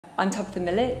I'm Tabitha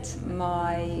Millett.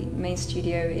 My main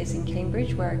studio is in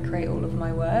Cambridge, where I create all of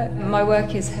my work. My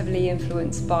work is heavily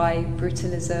influenced by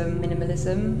brutalism,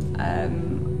 minimalism.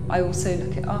 I also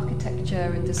look at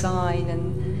architecture and design,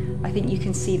 and I think you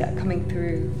can see that coming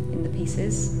through in the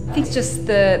pieces. I think it's just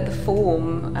the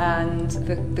form and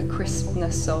the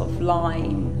crispness of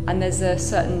line, and there's a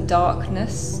certain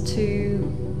darkness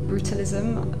to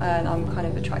brutalism, and I'm kind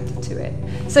of attracted to it.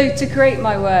 So to create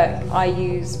my work, I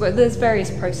use, well, there's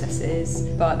various processes,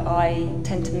 but I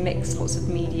tend to mix lots of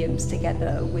mediums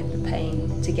together with the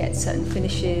paint to get certain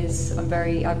finishes.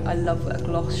 I love a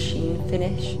gloss sheen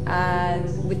finish, and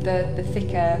with the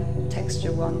thicker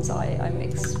texture ones, I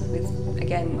mix with,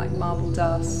 again, like marble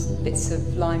dust, bits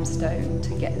of limestone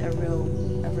to get a real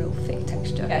thick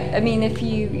texture. Yeah, I mean, if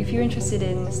you're interested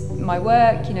in my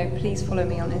work, please follow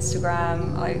me on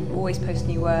Instagram. I always post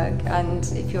new work, and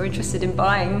if you're interested in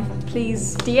buying,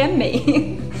 please DM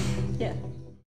me.